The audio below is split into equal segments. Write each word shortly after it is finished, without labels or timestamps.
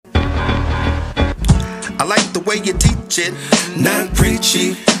I like the way you teach it, not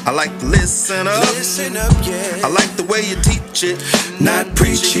preachy. I like to listen up. Listen up, yeah. I like the way you teach it, not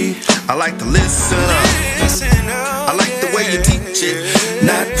preachy. I like to listen up. Listen up, I like the way you teach it,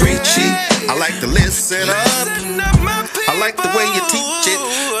 not preachy. I like to listen up. I like the way you teach it,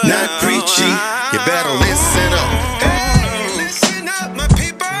 not preachy. You better listen up. Hey, listen up, my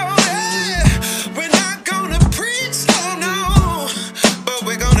people. Hey, we're not gonna preach, oh no, but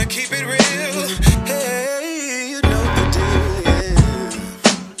we're gonna keep it real. Hey, you know the deal, yeah.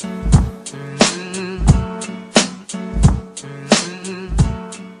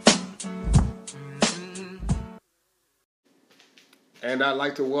 And I'd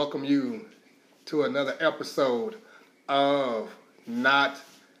like to welcome you to another episode of Not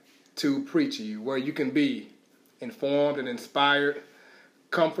Too Preachy, where you can be informed and inspired,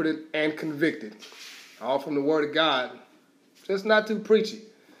 comforted and convicted, all from the Word of God, just not too preachy.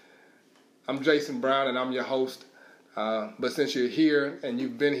 I'm Jason Brown and I'm your host, but since you're here and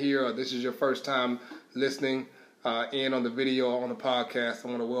you've been here, or this is your first time listening in on the video or on the podcast, I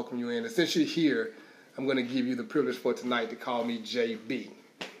want to welcome you in. And since you're here, I'm going to give you the privilege for tonight to call me JB.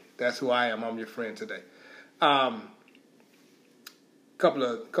 That's who I am. I'm your friend today. Couple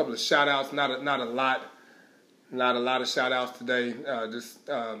of shout outs, not a lot of shout outs today. Just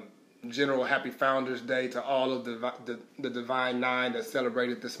general happy Founders Day to all of the Divine Nine that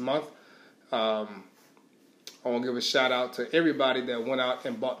celebrated this month. I want to give a shout out to everybody that went out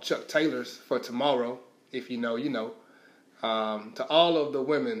and bought Chuck Taylors for tomorrow. If you know, you know. To all of the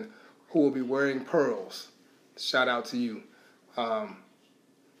women who will be wearing pearls, shout out to you.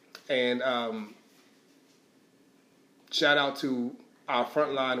 And shout out to our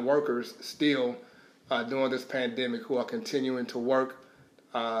frontline workers still during this pandemic who are continuing to work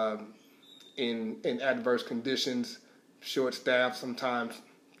in adverse conditions, short-staffed, sometimes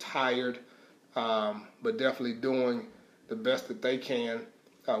tired, but definitely doing the best that they can.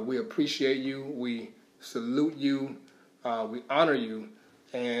 We appreciate you. We salute you. We honor you.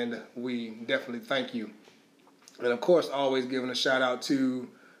 And we definitely thank you. And of course, always giving a shout out to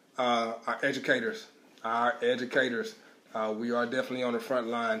our educators. We are definitely on the front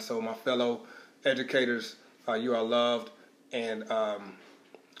line. So my fellow educators, you are loved. And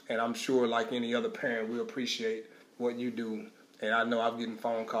I'm sure like any other parent, we appreciate what you do. And I know I'm getting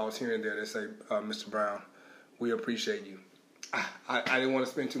phone calls here and there that say, Mr. Brown, we appreciate you. I didn't want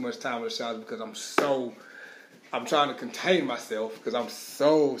to spend too much time with the shouts because I'm trying to contain myself because I'm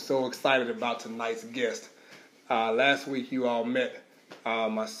so excited about tonight's guest. Last week you all met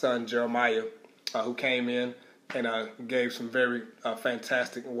my son Jeremiah, who came in and gave some very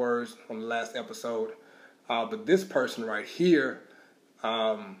fantastic words on the last episode. But this person right here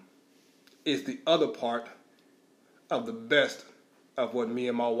is the other part of the best of what me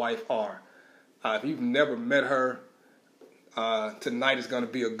and my wife are. If you've never met her, tonight is going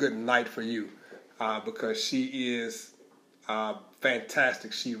to be a good night for you. Because she is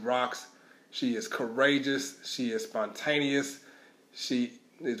fantastic. She rocks. She is courageous. She is spontaneous. She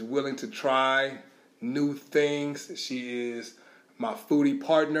is willing to try new things. She is my foodie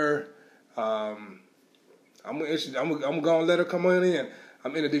partner. I'm gonna let her come on in.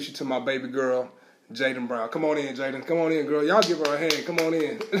 I'm introduce you to my baby girl, Jaden Brown. Come on in, Jaden. Come on in, girl. Y'all give her a hand. Come on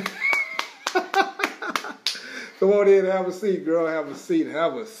in. Come on in and have a seat, girl. Have a seat.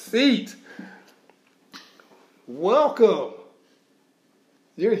 Have a seat. Welcome.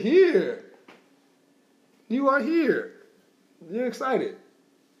 You're here. You are here. You're excited.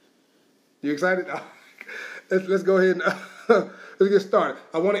 You excited? Let's go ahead and let's get started.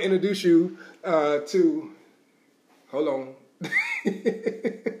 I want to introduce you to. Hold on.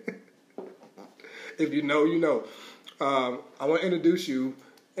 If you know, you know. I want to introduce you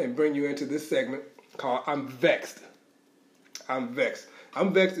and bring you into this segment called I'm Vexed. I'm Vexed.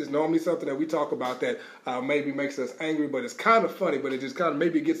 I'm vexed is normally something that we talk about that maybe makes us angry, but it's kind of funny, but it just kind of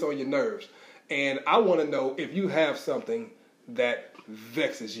maybe gets on your nerves. And I want to know if you have something that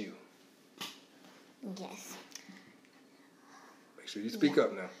vexes you. Yes. Make sure you speak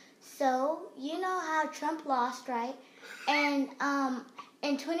up now. So, you know how Trump lost, right? And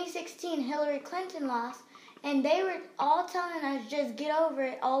in 2016, Hillary Clinton lost, and they were all telling us, just get over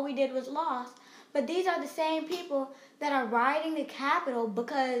it, all we did was lost. But these are the same people that are rioting the Capitol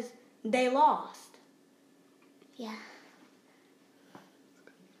because they lost. Yeah.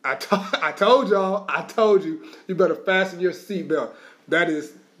 I told you, you better fasten your seatbelt.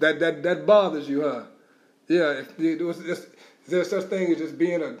 That bothers you, huh? Yeah, is there such thing as just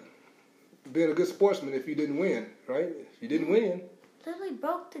being a good sportsman if you didn't win, right? If you didn't win. Literally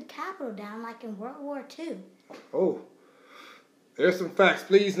broke the Capitol down like in World War II. Oh. There's some facts.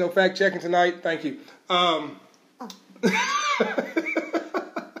 Please, no fact checking tonight. Thank you.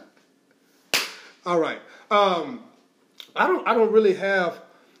 All right. I don't really have.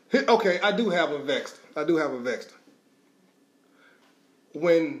 Okay, I do have a vexed.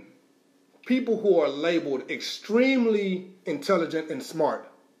 When people who are labeled extremely intelligent and smart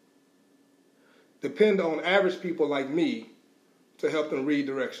depend on average people like me to help them read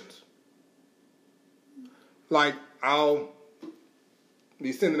directions. Like, I'll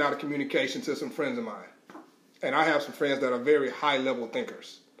be sending out a communication to some friends of mine. And I have some friends that are very high-level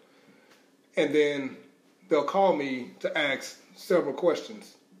thinkers. And then they'll call me to ask several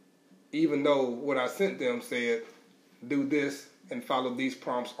questions, even though what I sent them said, do this and follow these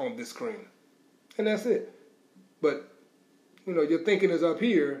prompts on this screen. And that's it. But, your thinking is up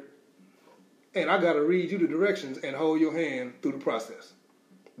here, and I got to read you the directions and hold your hand through the process.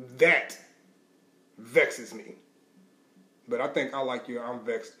 That vexes me. But I think I'm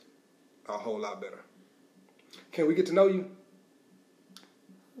vexed a whole lot better. Can we get to know you?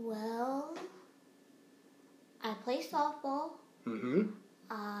 Well, I play softball. Mm-hmm.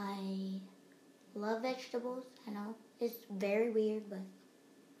 I love vegetables. I know it's very weird, but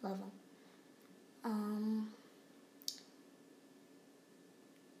love them.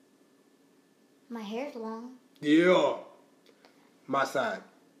 My hair's long. Yeah. My side.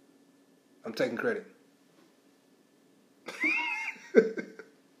 I'm taking credit.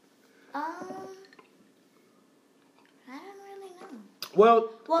 I don't really know. Well,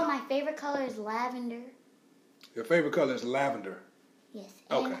 my favorite color is lavender. Your favorite color is lavender. Yes,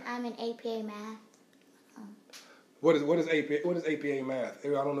 and Okay. I'm in APA math. What is APA? What is APA math? I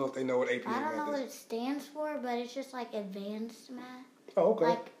don't know if they know what APA I don't know math what is. it stands for, but it's just like advanced math. Oh, okay.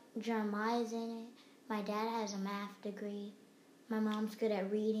 Like Jeremiah's in it. My dad has a math degree. My mom's good at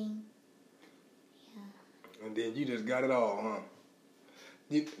reading. Yeah. And then you just got it all, huh?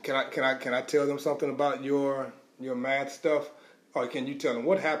 Can I tell them something about your math stuff, or can you tell them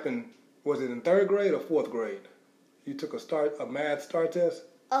what happened? Was it in 3rd grade or 4th grade? You took a math STAR test.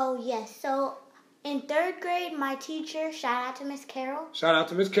 Oh yes. So in 3rd grade, my teacher, shout out to Miss Carol. Shout out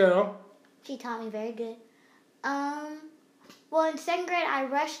to Miss Carol. She taught me very good. Well, in 2nd grade, I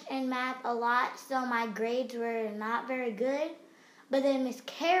rushed in math a lot, so my grades were not very good. But then Miss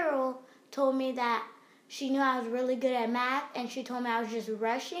Carol told me that she knew I was really good at math, and she told me I was just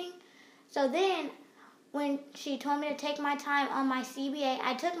rushing. So then, when she told me to take my time on my CBA,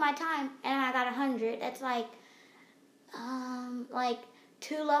 I took my time, and I got 100. That's like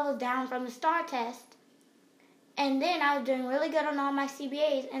 2 levels down from the STAR test. And then I was doing really good on all my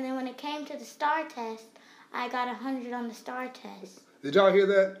CBAs, and then when it came to the STAR test, I got 100 on the STAR test. Did y'all hear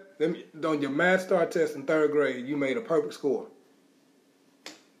that? On your math STAR test in 3rd grade, you made a perfect score.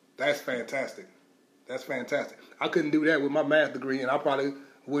 That's fantastic. That's fantastic. I couldn't do that with my math degree, and I probably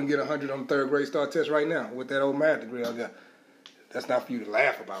wouldn't get 100 on the 3rd grade STAR test right now with that old math degree I got. That's not for you to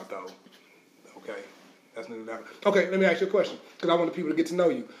laugh about, though. Okay. That's not enough. Okay, let me ask you a question, because I want the people to get to know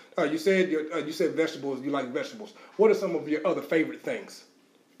you. You said vegetables. You like vegetables. What are some of your other favorite things?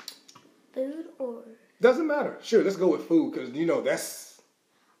 Food or? Doesn't matter. Sure, let's go with food, because that's.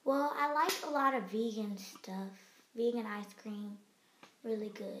 Well, I like a lot of vegan stuff. Vegan ice cream, really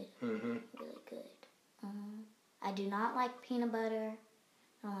good. Mm-hmm. Really good. I do not like peanut butter.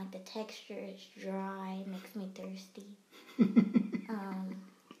 I don't like the texture. It's dry. It makes me thirsty.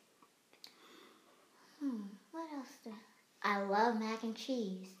 What else? I love mac and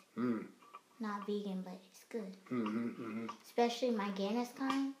cheese. Mm. Not vegan, but it's good. Mm-hmm, mm-hmm. Especially my Gannis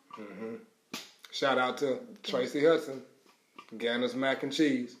kind. Mm-hmm. Shout out to Tracy Hudson, Gannis mac and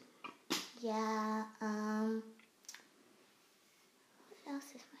cheese. Yeah. What else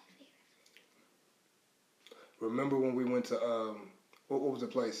is my favorite? Remember when we went to what was the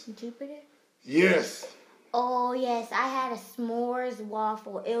place? Jupiter. Yes. Oh yes, I had a s'mores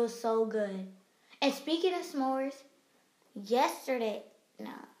waffle. It was so good. And speaking of s'mores, Sunday,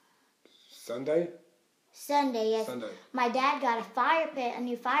 yes. Sunday. My dad got a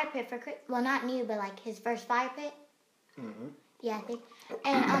new fire pit for Christmas. Well, not new, but like his first fire pit. Mm-hmm. Yeah, I think.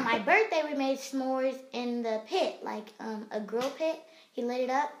 And on my birthday, we made s'mores in the pit, like a grill pit. He lit it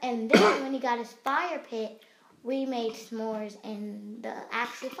up, and then when he got his fire pit, we made s'mores in the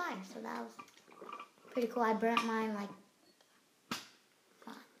actual fire. So that was pretty cool. I burnt mine like.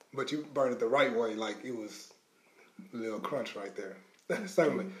 But you burned it the right way, like it was a little crunch right there.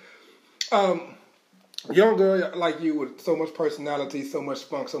 Certainly. Young girl like you with so much personality, so much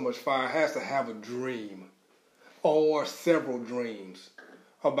spunk, so much fire has to have a dream or several dreams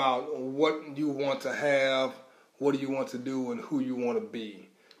about what you want to have, what do you want to do, and who you want to be.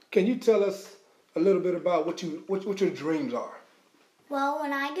 Can you tell us a little bit about what your dreams are? Well,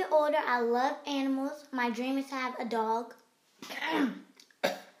 when I get older, I love animals. My dream is to have a dog.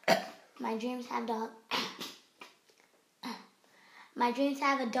 My dreams have dog. My dreams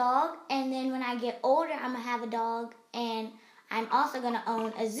have a dog, and then when I get older, I'm going to have a dog, and I'm also going to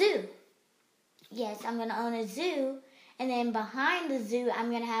own a zoo. Yes, I'm going to own a zoo, and then behind the zoo, I'm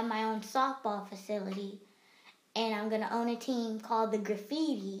going to have my own softball facility, and I'm going to own a team called the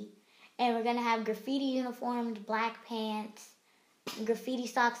Graffiti, and we're going to have graffiti uniforms, black pants, graffiti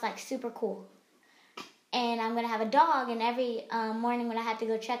socks, like super cool. And I'm going to have a dog, and every morning when I have to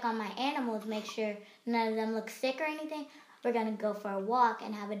go check on my animals, make sure none of them look sick or anything, we're going to go for a walk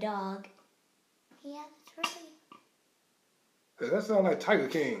and have a dog. Yeah, that's right. That sounds like Tiger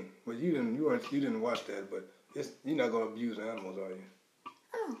King, but you didn't watch that, but you're not going to abuse animals, are you?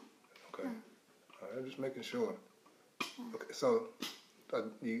 Oh. Okay. All right, I'm just making sure. Okay, so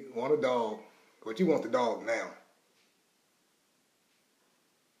you want a dog, but you want the dog now.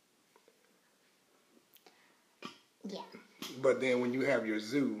 Yeah. But then when you have your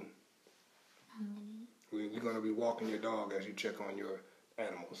zoo, you're going to be walking your dog as you check on your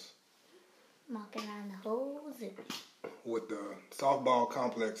animals. Walking around the whole zoo. With the softball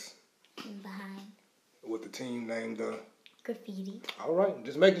complex. Behind. With the team named the... Graffiti. All right.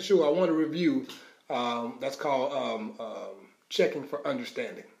 Just making sure. I want to review. That's called checking for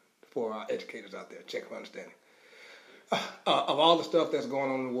understanding for our educators out there. Check for understanding. Of all the stuff that's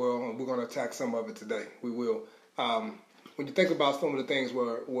going on in the world, and we're going to attack some of it today. We will. When you think about some of the things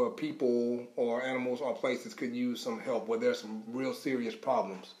where people or animals or places could use some help, where there's some real serious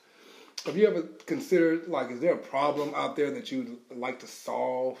problems, have you ever considered, like, is there a problem out there that you'd like to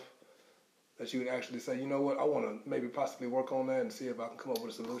solve, that you would actually say, you know what, I want to maybe possibly work on that and see if I can come up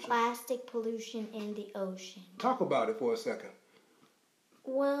with a solution? Plastic pollution in the ocean. Talk about it for a second.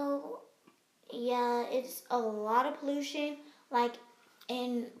 Well, yeah, it's a lot of pollution, like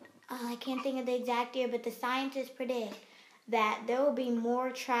in... I can't think of the exact year, but the scientists predict that there will be more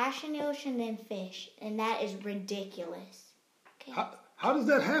trash in the ocean than fish, and that is ridiculous. Okay. How does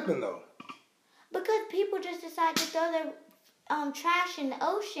that happen, though? Because people just decide to throw their trash in the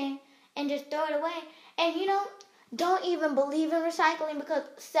ocean and just throw it away. And, don't even believe in recycling because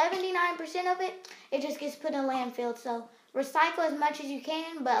 79% of it just gets put in landfill. So recycle as much as you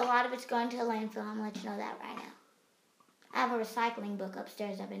can, but a lot of it's going to a landfill. I'm going to let you know that right now. I have a recycling book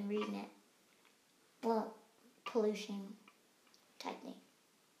upstairs. I've been reading it. Well, pollution technique.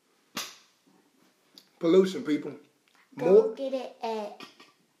 Pollution, people. Go get it at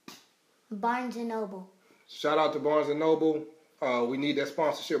Barnes & Noble. Shout out to Barnes & Noble. We need that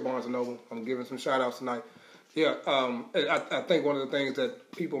sponsorship, Barnes & Noble. I'm giving some shout outs tonight. Yeah, I think one of the things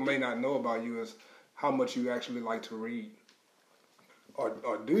that people may not know about you is how much you actually like to read.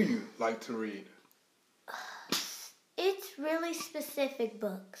 Or do you like to read? It's really specific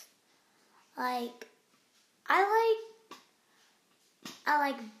books. Like, I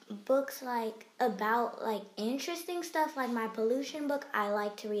like books like about like interesting stuff. Like my pollution book, I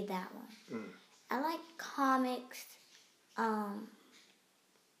like to read that one. I like comics.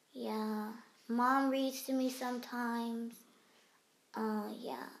 Yeah. Mom reads to me sometimes.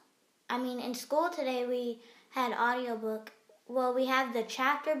 Yeah. I mean, in school today we had audiobook. Well, we have the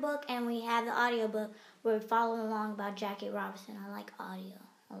chapter book and we have the audiobook. We're following along about Jackie Robinson. I like audio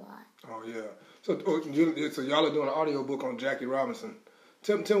a lot. Oh, yeah. So y'all are doing an audio book on Jackie Robinson.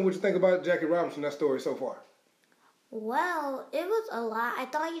 Tell me what you think about Jackie Robinson, that story so far. Well, it was a lot. I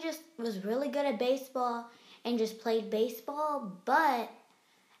thought he just was really good at baseball and just played baseball. But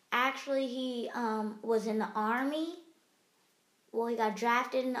actually he was in the Army. Well, he got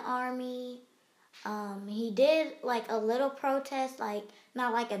drafted in the Army. He did like a little protest, like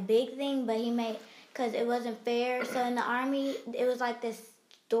not like a big thing, but he made... because it wasn't fair. So in the Army, it was like this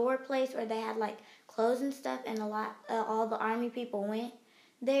store place where they had like clothes and stuff, and all the Army people went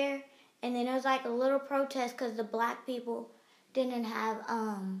there. And then it was like a little protest because the black people didn't have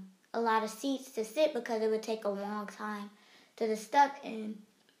a lot of seats to sit because it would take a long time to the stuff. And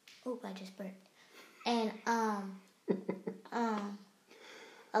I just burped. And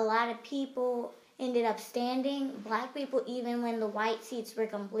a lot of people ended up standing, black people, even when the white seats were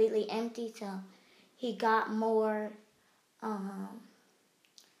completely empty. So he got more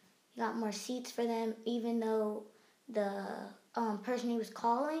seats for them, even though the person he was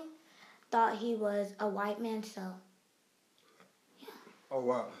calling thought he was a white man. So, yeah. Oh,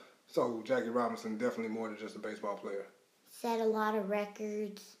 wow. So Jackie Robinson definitely more than just a baseball player. Set a lot of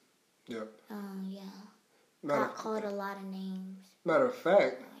records. Yep. Yeah. Got called a lot of names. Matter of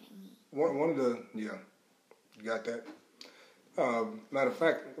fact, one of the, you got that. Matter of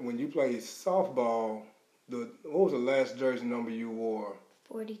fact, when you play softball, what was the last jersey number you wore?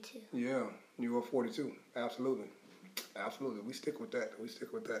 42. Yeah, you wore 42. Absolutely. We stick with that.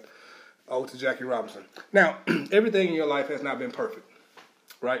 Oh, to Jackie Robinson. Now, everything in your life has not been perfect,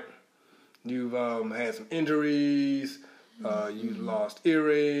 right? You've had some injuries. You've lost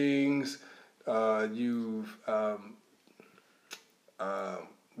earrings. You've gotten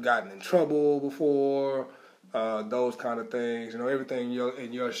in trouble before. Those kind of things. Everything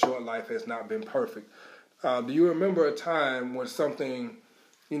in your short life has not been perfect. Do you remember a time when something,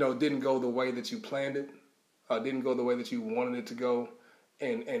 didn't go the way that you planned it? Didn't go the way that you wanted it to go?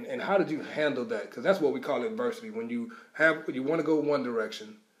 And how did you handle that? Because that's what we call adversity. When you want to go one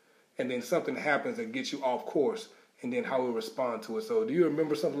direction, and then something happens that gets you off course, and then how we respond to it. So do you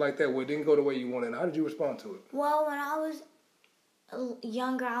remember something like that where it didn't go the way you wanted, and how did you respond to it? Well, when I was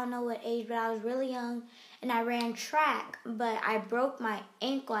younger, I don't know what age, but I was really young, and I ran track, but I broke my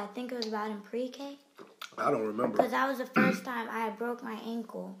ankle. I think it was about in pre-K. I don't remember. Because that was the first time I had broke my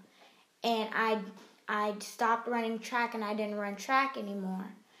ankle, and I stopped running track, and I didn't run track anymore.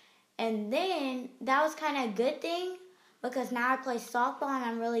 And then that was kind of a good thing, because now I play softball, and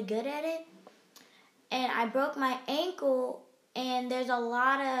I'm really good at it. And I broke my ankle, and there's a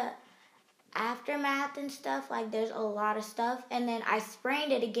lot of aftermath and stuff. Like, there's a lot of stuff. And then I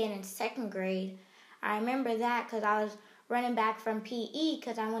sprained it again in second grade. I remember that because I was running back from PE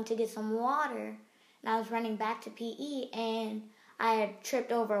because I went to get some water. And I was running back to PE, and I had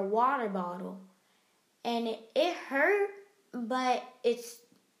tripped over a water bottle. And it hurt, but it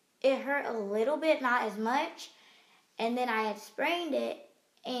hurt a little bit, not as much. And then I had sprained it,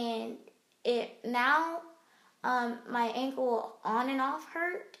 and my ankle on and off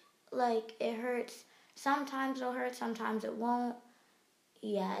hurt. Like, it hurts. Sometimes it'll hurt, sometimes it won't.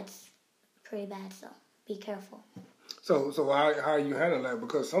 Yeah, it's pretty bad, so be careful. So how you handle that?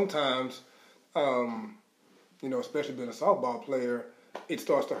 Because sometimes, especially being a softball player, it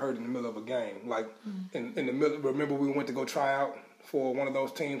starts to hurt in the middle of a game. Like, in the middle, remember we went to go try out for one of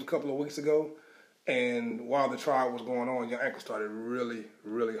those teams a couple of weeks ago? And while the tryout was going on, your ankle started really,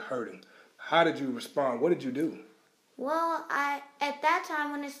 really hurting. How did you respond? What did you do? Well, at that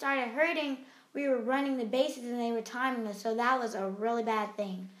time when it started hurting, we were running the bases and they were timing us, so that was a really bad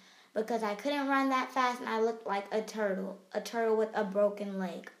thing because I couldn't run that fast and I looked like a turtle with a broken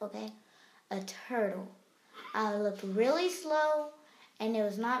leg, okay? A turtle. I looked really slow and it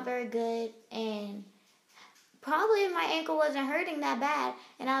was not very good, and probably if my ankle wasn't hurting that bad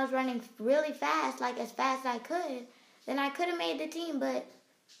and I was running really fast, like as fast as I could, then I could have made the team, but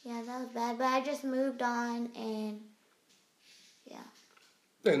yeah, that was bad. But I just moved on, and yeah.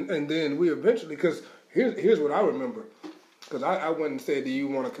 And then we eventually, because here's what I remember. Because I went and said, do you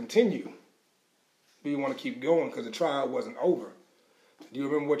want to continue? Do you want to keep going? Because the tryout wasn't over. Do you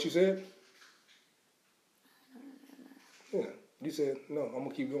remember what you said? I don't remember. Yeah, you said, no, I'm going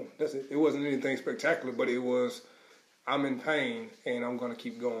to keep going. That's it. It wasn't anything spectacular, but it was, I'm in pain, and I'm going to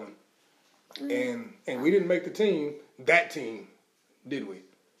keep going. And we didn't make the team, that team, did we?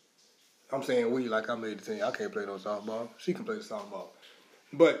 I'm saying we, like I made the team. I can't play no softball. She can play the softball.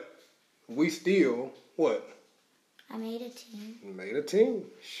 But we still, what? I made a team. Made a team.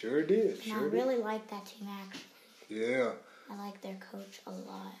 Sure did. And I really like that team, actually. Yeah. I like their coach a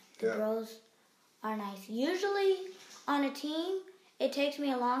lot. The Yeah. girls are nice. Usually, on a team, it takes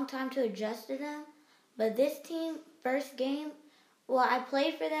me a long time to adjust to them. But this team, first game, well, I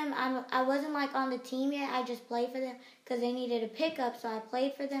played for them. I wasn't, like, on the team yet. I just played for them because they needed a pickup. So I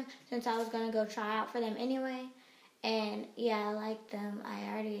played for them since I was going to go try out for them anyway. And, yeah, I like them.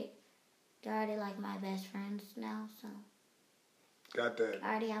 They're already, like, my best friends now, so. Got that. I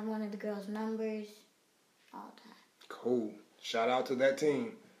already have one of the girls' numbers, all that. Cool. Shout out to that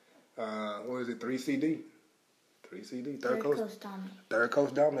team. What is it, 3CD? 3CD, Third Coast Dominator. Third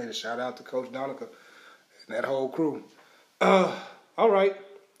Coast Dominator. Shout out to Coach Donica and that whole crew. All right,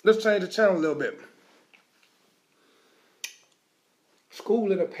 let's change the channel a little bit.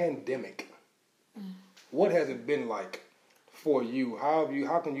 School in a pandemic. What has it been like for you? How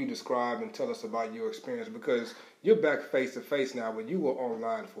can you describe and tell us about your experience? Because you're back face to face now, but you were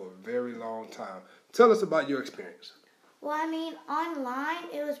online for a very long time. Tell us about your experience. Well, I mean, online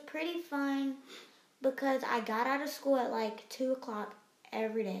it was pretty fun because I got out of school at like 2 o'clock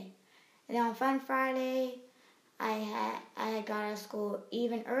every day, and then on Fun Friday, I had got out of school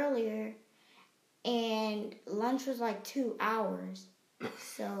even earlier, and lunch was like 2 hours.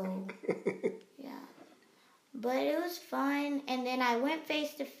 So, yeah. But it was fun, and then I went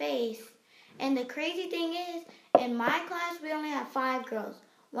face to face, and the crazy thing is, in my class, we only have 5 girls.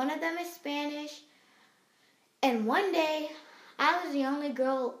 One of them is Spanish, and one day, I was the only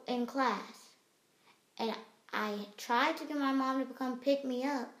girl in class, and I tried to get my mom to come pick me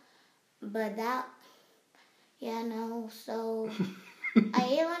up, but so I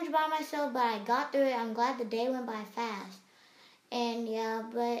ate lunch by myself, but I got through it. I'm glad the day went by fast. And yeah,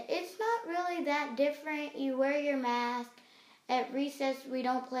 but it's not really that different. You wear your mask. At recess, we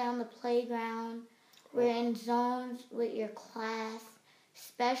don't play on the playground. We're in zones with your class.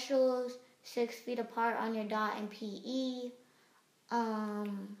 Specials, 6 feet apart on your dot in PE.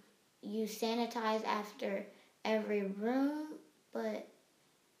 You sanitize after every room, but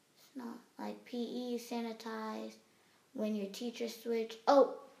it's not like PE sanitize when your teachers switch.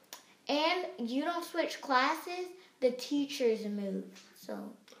 Oh, and you don't switch classes, the teachers move.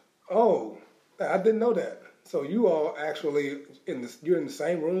 So. Oh, I didn't know that. So you all actually you're in the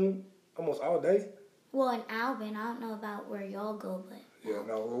same room almost all day? Well, in Alvin, I don't know about where y'all go, but. Yeah,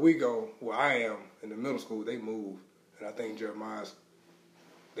 no, where I am in the middle school, they move. And I think Jeremiah's,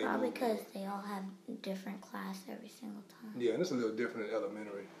 they probably move. Because they all have different class every single time. Yeah, and it's a little different in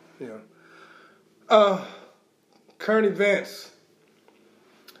elementary. Yeah. Current events.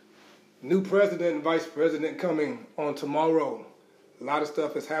 New president and vice president coming on tomorrow. A lot of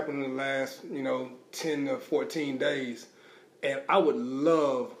stuff has happened in the last, 10 to 14 days. And I would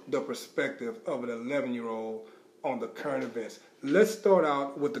love the perspective of an 11-year-old on the current events. Let's start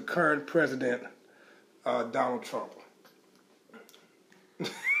out with the current president, Donald Trump.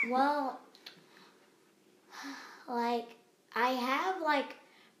 Well, I have,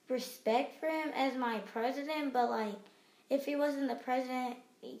 respect for him as my president, but, if he wasn't the president,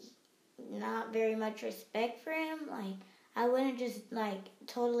 not very much respect for him. I wouldn't just,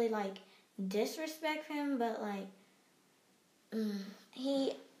 totally, disrespect him, but,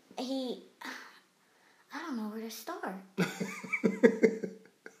 he I don't know where to start.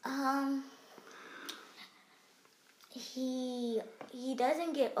 He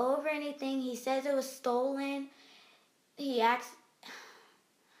doesn't get over anything. He says it was stolen. He acts,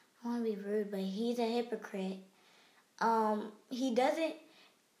 I want to be rude, but he's a hypocrite. He doesn't,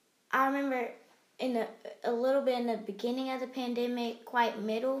 I remember a little bit in the beginning of the pandemic, quite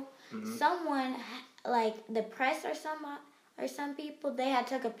middle, someone, the press or some people, they had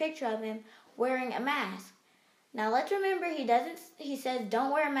took a picture of him wearing a mask. Now let's remember, he says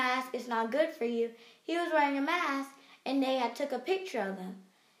don't wear a mask, it's not good for you. He was wearing a mask and they had took a picture of him.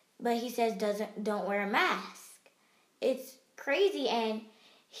 But he says don't wear a mask. It's crazy. And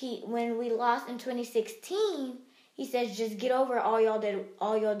when we lost in 2016, he says just get over it, all y'all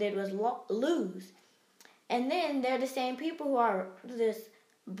did was lose. And then they're the same people who are just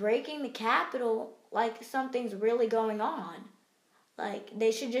breaking the Capitol like something's really going on.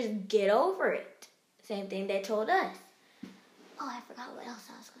 They should just get over it. Same thing they told us. Oh, I forgot what else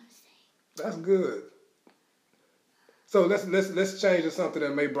I was going to say. That's good. So let's change to something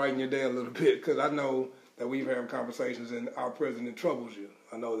that may brighten your day a little bit, because I know that we've had conversations and our president troubles you.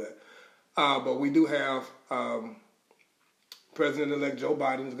 I know that. But we do have President-elect Joe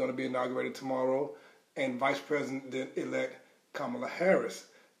Biden is going to be inaugurated tomorrow, and Vice President-elect Kamala Harris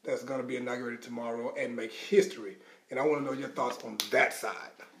that's going to be inaugurated tomorrow and make history. And I want to know your thoughts on that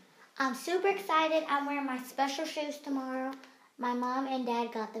side. I'm super excited. I'm wearing my special shoes tomorrow. My mom and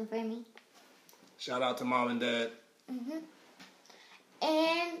dad got them for me. Shout out to mom and dad.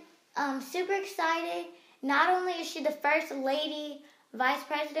 And I'm super excited. Not only is she the first lady vice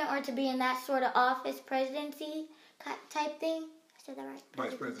president or to be in that sort of office, presidency type thing. I said that right?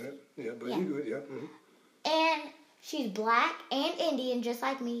 Vice president. Yeah, but you do it, yeah. And she's black and Indian, just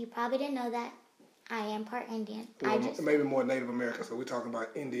like me. You probably didn't know that. I am part Indian. Well, maybe more Native American, so we're talking about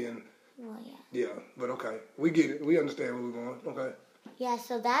Indian. Well, yeah. Yeah, but okay. We get it. We understand where we're going. Okay. Yeah,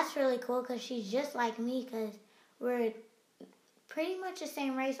 so that's really cool because she's just like me because we're pretty much the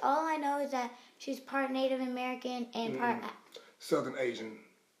same race. All I know is that she's part Native American and part... Southern Asian.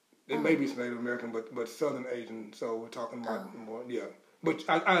 It may be Native American, but Southern Asian, so we're talking about more, yeah. But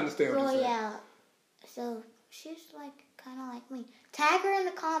I understand what you're saying. Yeah. So she's kind of like me. Tag her in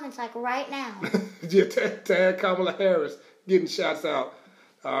the comments right now. Yeah, tag Kamala Harris getting shots out.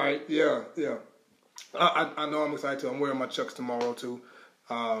 All right, yeah. I know I'm excited too. I'm wearing my Chucks tomorrow too.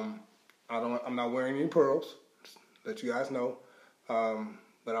 I'm not wearing any pearls. Just let you guys know.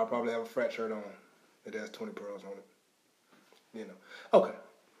 But I'll probably have a frat shirt on that has 20 pearls on it. Okay,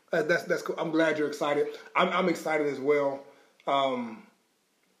 that's cool. I'm glad you're excited. I'm excited as well. That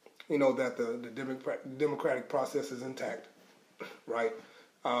the democratic process is intact, right?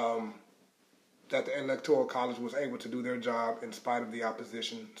 That the Electoral College was able to do their job in spite of the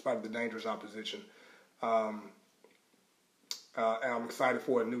opposition, in spite of the dangerous opposition. And I'm excited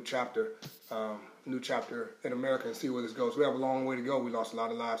for a new chapter in America and see where this goes. We have a long way to go. We lost a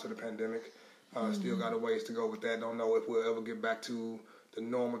lot of lives to the pandemic. Still got a ways to go with that. Don't know if we'll ever get back to the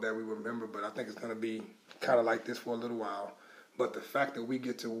normal that we remember, but I think it's going to be kind of like this for a little while. But the fact that we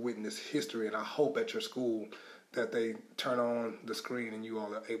get to witness history, and I hope at your school that they turn on the screen and you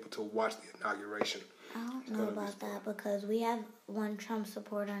all are able to watch the inauguration. I don't know about that because we have one Trump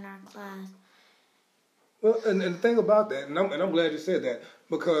supporter in our class. Well, and the thing about that, and I'm glad you said that,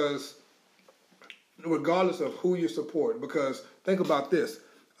 because regardless of who you support, because think about this,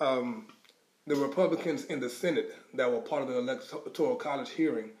 the Republicans in the Senate that were part of the Electoral College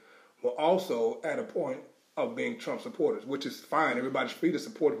hearing were also at a point of being Trump supporters, which is fine. Everybody's free to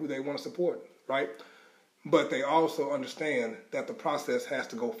support who they want to support, right? But they also understand that the process has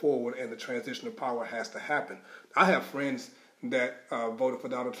to go forward and the transition of power has to happen. I have friends that voted for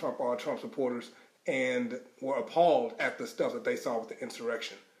Donald Trump or are Trump supporters and were appalled at the stuff that they saw with the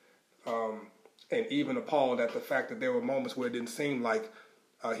insurrection. And even appalled at the fact that there were moments where it didn't seem like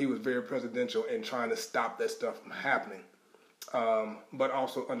he was very presidential in trying to stop that stuff from happening. But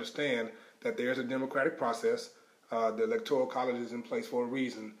also understand that there's a democratic process. The Electoral College is in place for a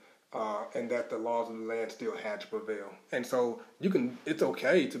reason. And that the laws of the land still had to prevail. And so it's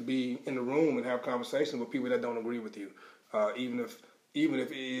okay to be in the room and have conversations with people that don't agree with you. Even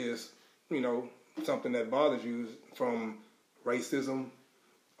if it is, something that bothers you, from racism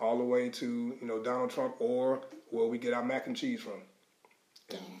all the way to, Donald Trump, or where we get our mac and cheese from.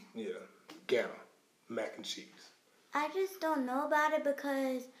 Ghana, mac and cheese. I just don't know about it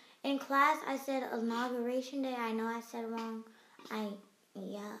because in class I said inauguration day. I know I said wrong.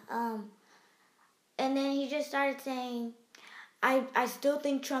 And then he just started saying, I still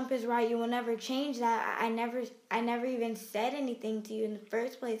think Trump is right. You will never change that. I never even said anything to you in the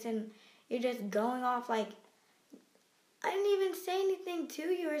first place, and you're just going off like I didn't even say anything to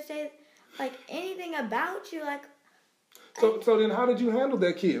you or say like anything about you. Like, so then how did you handle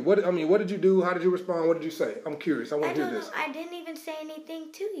that kid? What did you do? How did you respond? What did you say? I'm curious. I want to hear this. I didn't even say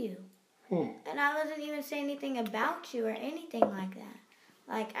anything to you. And I wasn't even saying anything about you or anything like that.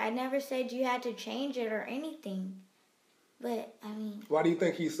 Like, I never said you had to change it or anything. But, why do you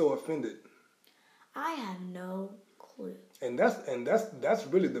think he's so offended? I have no clue. And that's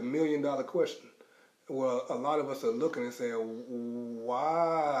really the $1 million question. Well, a lot of us are looking and saying,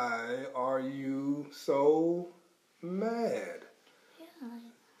 why are you so mad?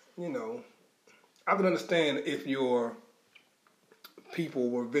 Yeah. I can understand if your people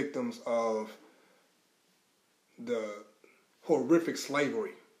were victims of the horrific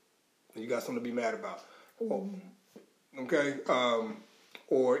slavery. You got something to be mad about. Okay?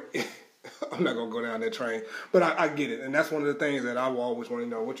 Or I'm not gonna go down that train, but I get it, and that's one of the things that I will always want to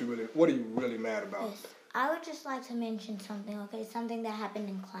know. What are you really mad about? Yes. I would just like to mention something. Okay, something that happened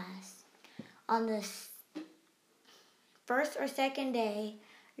in class. On the first or second day,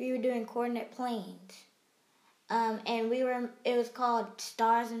 we were doing coordinate planes, and it was called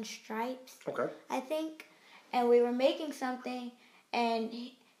Stars and Stripes. Okay. I think, and we were making something, and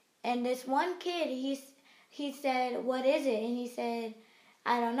this one kid he said, "What is it?" And he said,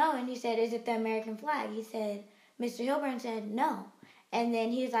 "I don't know." And he said, "Is it the American flag?" He said, Mr. Hilburn said, "No." And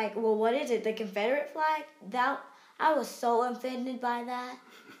then he's like, "Well, what is it? The Confederate flag?" I was so offended by that.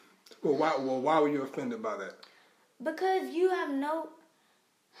 Why were you offended by that? Because you have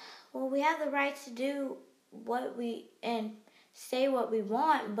we have the rights to do and say what we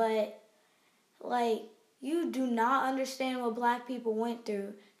want, but like, you do not understand what black people went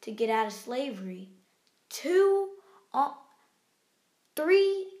through to get out of slavery. 2 or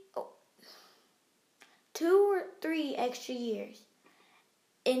 3 extra years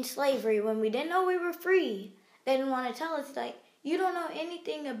in slavery when we didn't know we were free. They didn't want to tell us, like, you don't know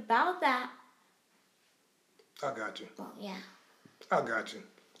anything about that. I got you. Well, yeah. I got you.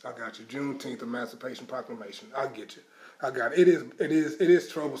 Juneteenth, Emancipation Proclamation. I get you. I got it. It is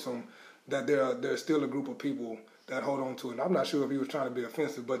troublesome that there's still a group of people that hold on to it. And I'm not sure if he was trying to be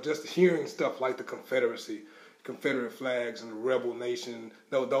offensive, but just hearing stuff like the Confederacy, Confederate flags, and the Rebel Nation,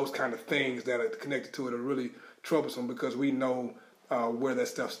 those kind of things that are connected to it are really troublesome because we know where that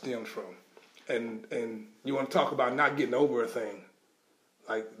stuff stems from. And you want to talk about not getting over a thing.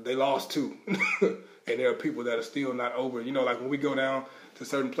 Like, they lost too. And there are people that are still not over it. Like when we go down to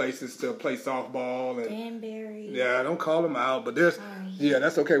certain places to play softball and Danbury. Yeah, don't call them out, but there's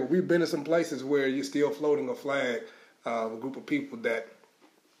that's okay. We've been to some places where you're still floating a flag, a group of people that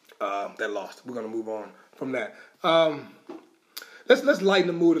lost. We're gonna move on from that. Let's lighten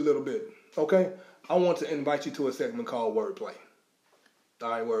the mood a little bit, okay? I want to invite you to a segment called Wordplay. All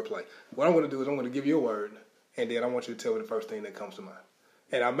right, Wordplay. What I'm gonna do is I'm gonna give you a word, and then I want you to tell me the first thing that comes to mind.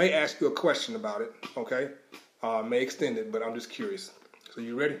 And I may ask you a question about it, okay? I may extend it, but I'm just curious. So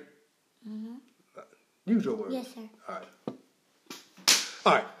you ready? Mm-hmm. Use your word. Yes, sir.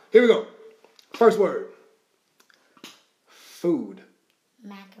 All right, here we go. First word. Food.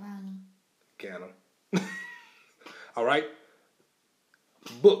 Macaroni. Can 'em. All right.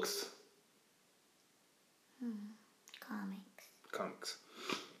 Books. Comics.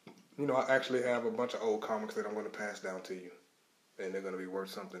 You know, I actually have a bunch of old comics that I'm going to pass down to you. And they're going to be worth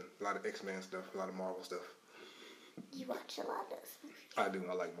something. A lot of X-Men stuff, a lot of Marvel stuff. You watch a lot of those movies. I do.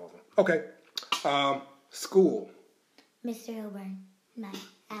 I like Marvel. Okay. School. Mr. Hilburn, my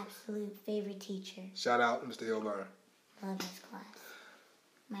absolute favorite teacher. Shout out, Mr. Hilburn. Love his class.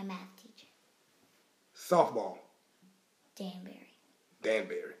 My math teacher. Softball.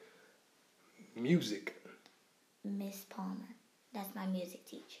 Danbury. Music. Miss Palmer. That's my music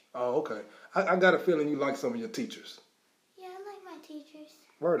teacher. Oh, okay. I got a feeling you like some of your teachers. Yeah, I like my teachers.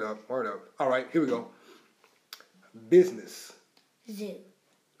 Word up, word up. All right, here we go. Business. Zoo.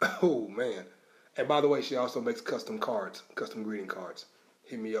 Oh, man. And by the way, she also makes custom cards, custom greeting cards.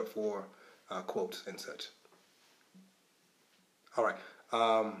 Hit me up for quotes and such. All right.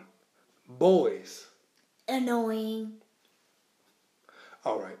 Boys. Annoying.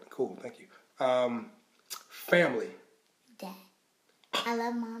 All right, cool. Thank you. Family. Dad. I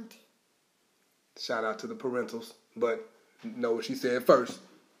love Mom, too. Shout out to the parentals, but know what she said first.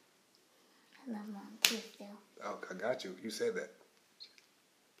 I love Mom, too, still. Oh, I got you. You said that.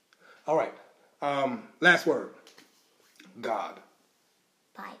 All right. Last word. God.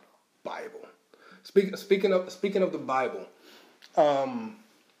 Bible. Speaking of the Bible,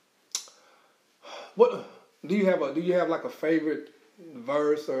 what do you have like a favorite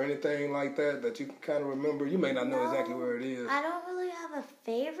verse or anything like that you can kind of remember? You may not know exactly where it is. I don't really have a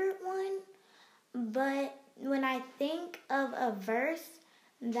favorite one, but when I think of a verse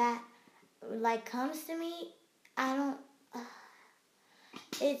that like comes to me, I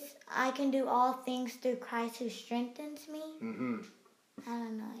can do all things through Christ who strengthens me. Mm-hmm. I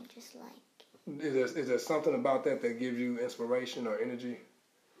don't know. I just like. Is there something about that gives you inspiration or energy?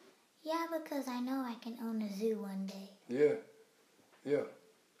 Yeah, because I know I can own a zoo one day. Yeah.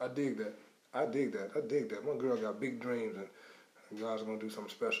 I dig that. My girl got big dreams, and God's gonna do something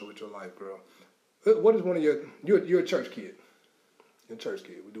special with your life, girl. What is one of you're a church kid. You're a church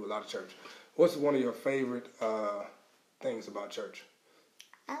kid. We do a lot of church. What's one of your favorite things about church?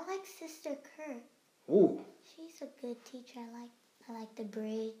 I like Sister Kirk. Ooh. She's a good teacher. I like the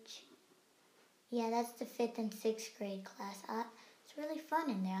bridge. Yeah, that's the 5th and 6th grade class. It's really fun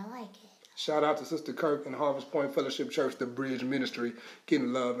in there. I like it. Shout out to Sister Kirk and Harvest Point Fellowship Church, the Bridge Ministry,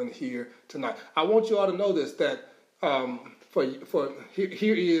 getting love in here tonight. I want you all to know this, that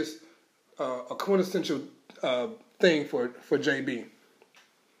here is a quintessential thing for JB.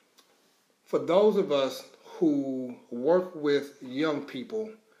 For those of us who work with young people,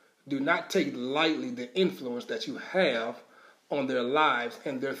 do not take lightly the influence that you have on their lives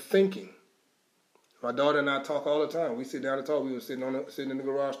and their thinking. My daughter and I talk all the time. We sit down and talk. We were sitting in the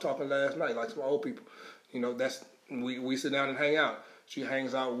garage talking last night like some old people. You know, we sit down and hang out. She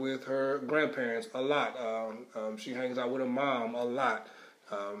hangs out with her grandparents a lot. She hangs out with her mom a lot.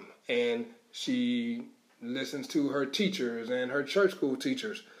 And she listens to her teachers and her church school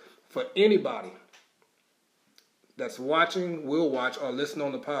teachers. For anybody that's watching, will watch, or listen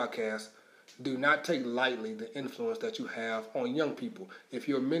on the podcast, do not take lightly the influence that you have on young people. If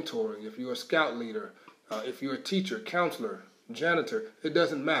you're mentoring, if you're a scout leader, if you're a teacher, counselor, janitor, it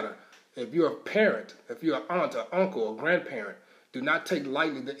doesn't matter. If you're a parent, if you're an aunt, or uncle, or grandparent, do not take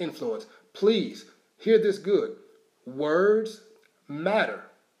lightly the influence. Please, hear this good. Words matter.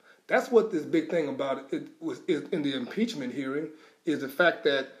 That's what this big thing about it was in the impeachment hearing, is the fact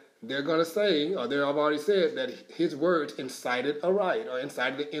that they're going to say, or they've already said, that his words incited a riot or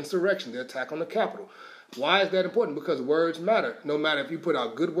incited an insurrection, the attack on the Capitol. Why is that important? Because words matter. No matter if you put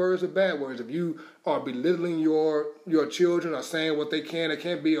out good words or bad words, if you are belittling your children or saying what they can or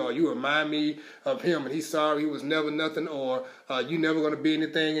can't be, or you remind me of him and he's sorry, he was never nothing, or you never going to be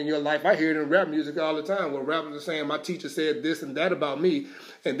anything in your life. I hear it in rap music all the time where rappers are saying, my teacher said this and that about me,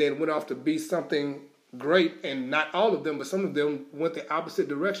 and then went off to be something great, and not all of them, but some of them went the opposite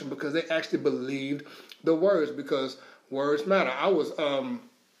direction because they actually believed the words, because words matter. I was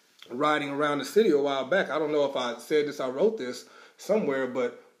riding around the city a while back. I don't know if I said this, I wrote this somewhere,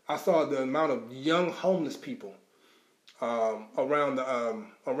 but I saw the amount of young homeless people around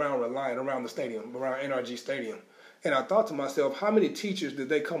Reliant, around the stadium, around NRG Stadium. And I thought to myself, how many teachers did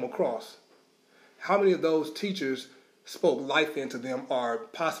they come across? How many of those teachers spoke life into them, or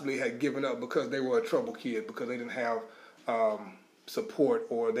possibly had given up because they were a troubled kid, because they didn't have support,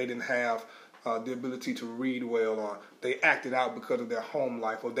 or they didn't have the ability to read well, or they acted out because of their home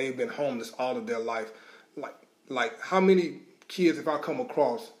life, or they've been homeless all of their life. Like how many kids have I come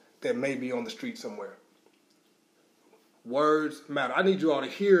across that may be on the street somewhere? Words matter. I need you all to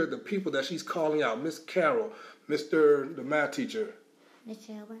hear the people that she's calling out. Miss Carol, the math teacher,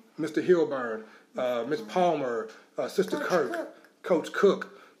 Mr. Hilburn, Miss Palmer, Sister Coach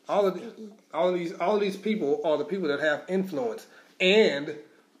Cook. All of these people are the people that have influence. And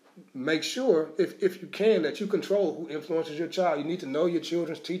make sure, if you can, that you control who influences your child. You need to know your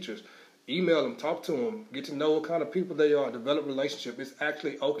children's teachers. Email them, talk to them, get to know what kind of people they are, develop relationship. It's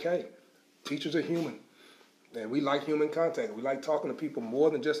actually okay. Teachers are human. And we like human contact. We like talking to people more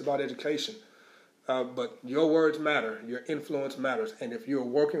than just about education. But your words matter. Your influence matters. And if you're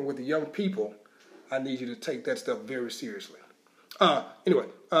working with the young people, I need you to take that stuff very seriously. Anyway,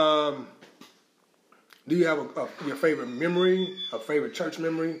 do you have your favorite memory, a favorite church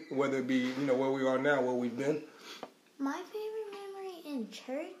memory, whether it be, where we are now, where we've been? My favorite memory in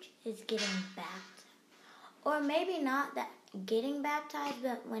church is getting baptized. Or maybe not that getting baptized,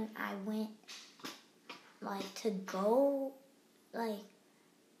 but when I went to go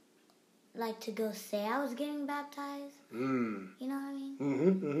say I was getting baptized. You know what I mean?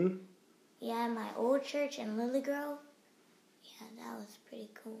 Mm-hmm. Yeah, my old church in Lily Grove. Yeah, that was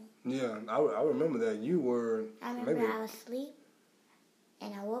pretty cool. Yeah, I remember that. I remember I was asleep,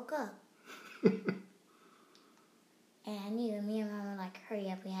 and I woke up. And I knew me and Mom were like,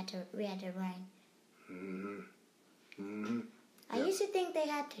 hurry up, we had to run. I used to think they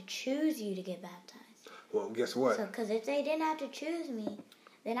had to choose you to get baptized. Well, guess what? So, because if they didn't have to choose me,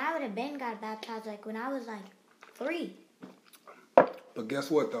 then I would have been got baptized when I was 3. But guess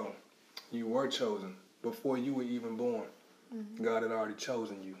what, though? You were chosen before you were even born. Mm-hmm. God had already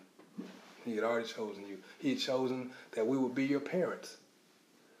chosen you. He had already chosen you. He had chosen that we would be your parents.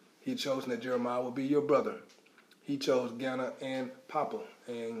 He had chosen that Jeremiah would be your brother. He chose Ghana and Papa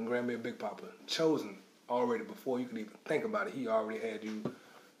and Grandma Big Papa. Chosen already before you could even think about it. He already had you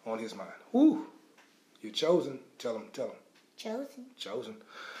on his mind. Woo! You're chosen. Tell him. Chosen.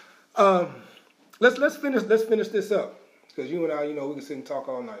 Let's finish this up, because you and I, we can sit and talk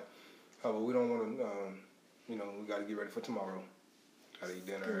all night. But we don't want to. We got to get ready for tomorrow. Got to eat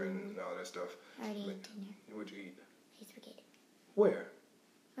dinner and all that stuff. I already ate dinner. What'd you eat? Spaghetti. Where?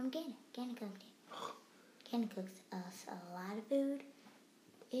 From Ghana. Ghana cooked it. Ghana cooks us a lot of food.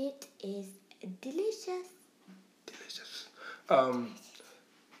 It is delicious.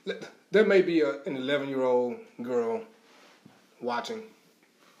 There may be an 11-year-old girl watching,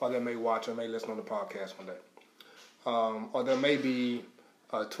 or that may watch or may listen on the podcast one day. Or there may be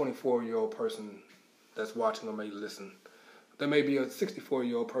a 24-year-old person that's watching or may listen. There may be a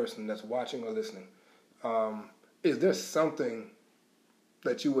 64-year-old person that's watching or listening. Is there something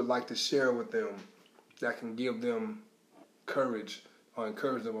that you would like to share with them that can give them courage or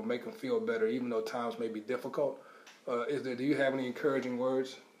encourage them or make them feel better, even though times may be difficult? Do you have any encouraging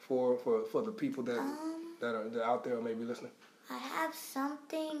words for the people that are out there or maybe listening? I have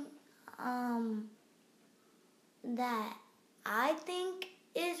something that I think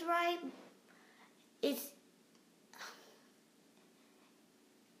is right. I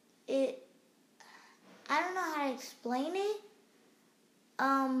don't know how to explain it.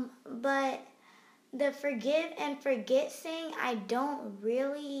 But the forgive and forget thing, I don't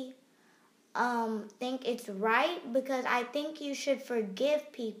really think it's right, because I think you should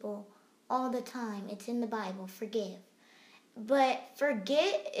forgive people all the time. It's in the Bible, forgive. But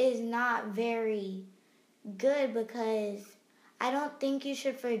forget is not very good, because I don't think you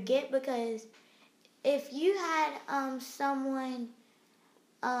should forget, because if you had someone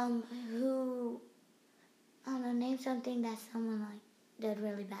who, I don't know, name something that someone did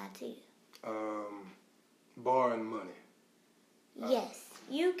really bad to you. Borrowing money. Yes,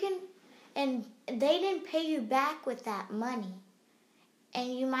 you can, and they didn't pay you back with that money,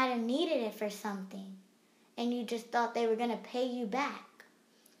 and you might have needed it for something, and you just thought they were going to pay you back.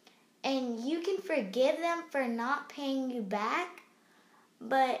 And you can forgive them for not paying you back,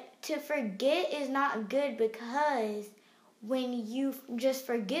 but to forget is not good, because when you just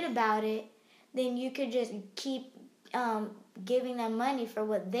forget about it, then you could just keep giving them money for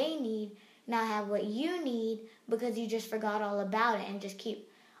what they need, not have what you need, because you just forgot all about it, and just keep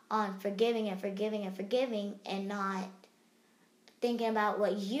on forgiving and not thinking about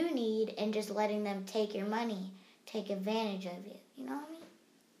what you need, and just letting them take your money, take advantage of you. You know what I mean?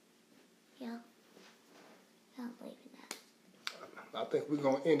 Yeah. I don't believe in that. I think we're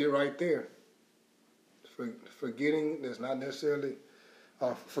going to end it right there. Forgetting does not necessarily,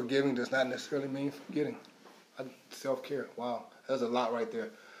 forgiving does not necessarily mean forgetting. Self-care. Wow. There's a lot right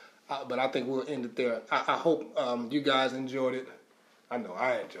there. But I think we'll end it there. I hope you guys enjoyed it. I know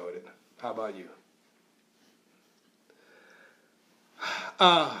I enjoyed it. How about you?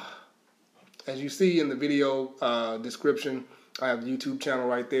 As you see in the video description, I have the YouTube channel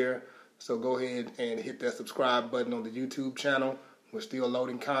right there. So go ahead and hit that subscribe button on the YouTube channel. We're still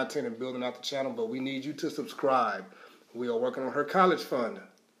loading content and building out the channel, but we need you to subscribe. We are working on her college fund.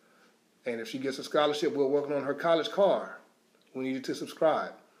 And if she gets a scholarship, we're working on her college car. We need you to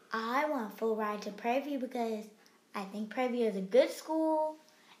subscribe. I want a full ride to Prairie View because I think Prairie View is a good school.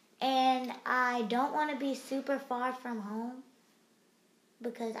 And I don't want to be super far from home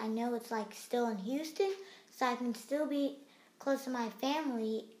because I know it's like still in Houston. So I can still be close to my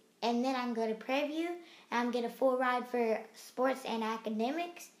family. And then I can go to Prairie View and I'm get a full ride for sports and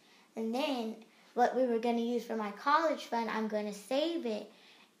academics. And then what we were going to use for my college fund, I'm going to save it.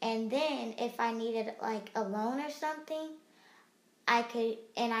 And then if I needed like a loan or something, I could,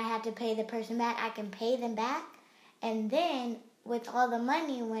 and I had to pay the person back, I can pay them back. And then with all the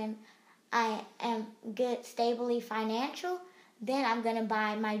money, when I am good, stably financial, then I'm going to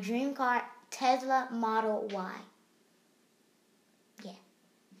buy my dream car, Tesla Model Y. Yeah.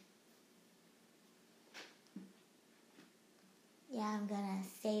 Yeah, I'm going to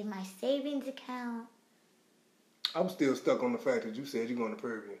save my savings account. I'm still stuck on the fact that you said you're going to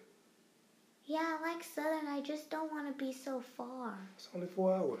Prairie View. Yeah, I like Southern. I just don't want to be so far. It's only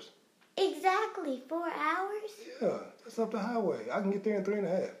 4 hours. Exactly, 4 hours? Yeah, that's up the highway. I can get there in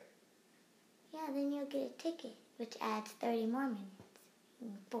 3.5. Yeah, then you'll get a ticket, which adds 30 more minutes.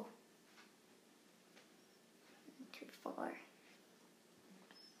 4. Too far.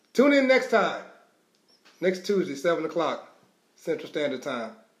 Tune in next time. Next Tuesday, 7 o'clock, Central Standard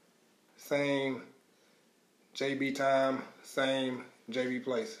Time. Same JB time, same JB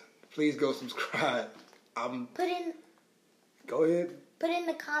place. Please go subscribe. Go ahead. Put in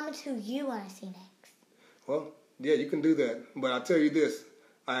the comments who you want to see next. Well, yeah, you can do that. But I'll tell you this.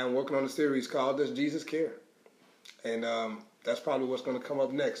 I am working on a series called Does Jesus Care? And that's probably what's going to come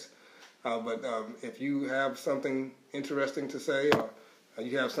up next. But if you have something interesting to say or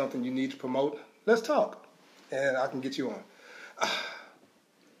you have something you need to promote, let's talk. And I can get you on.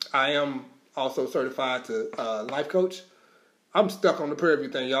 I am also certified to life coach. I'm stuck on the Prairie View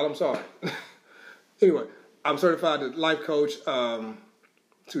thing, y'all. I'm sorry. Anyway, I'm certified to life coach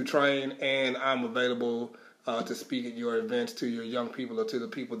to train, and I'm available to speak at your events to your young people or to the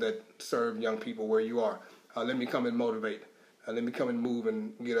people that serve young people where you are. Let me come and motivate. Let me come and move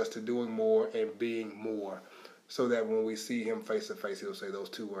and get us to doing more and being more so that when we see him face to face, he'll say those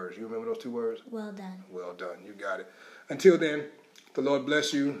 2 words. You remember those 2 words? Well done. Well done. You got it. Until then, the Lord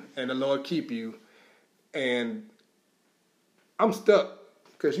bless you and the Lord keep you. And I'm stuck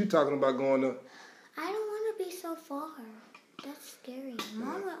because you're talking about going to... I don't want to be so far. That's scary.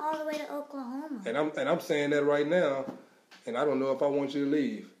 Mom went all the way to Oklahoma. And I'm saying that right now, and I don't know if I want you to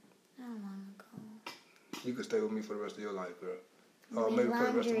leave. I don't want to go. You could stay with me for the rest of your life, girl. Or maybe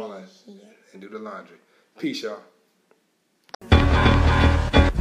for the rest of my life. Here. And do the laundry. Peace, y'all.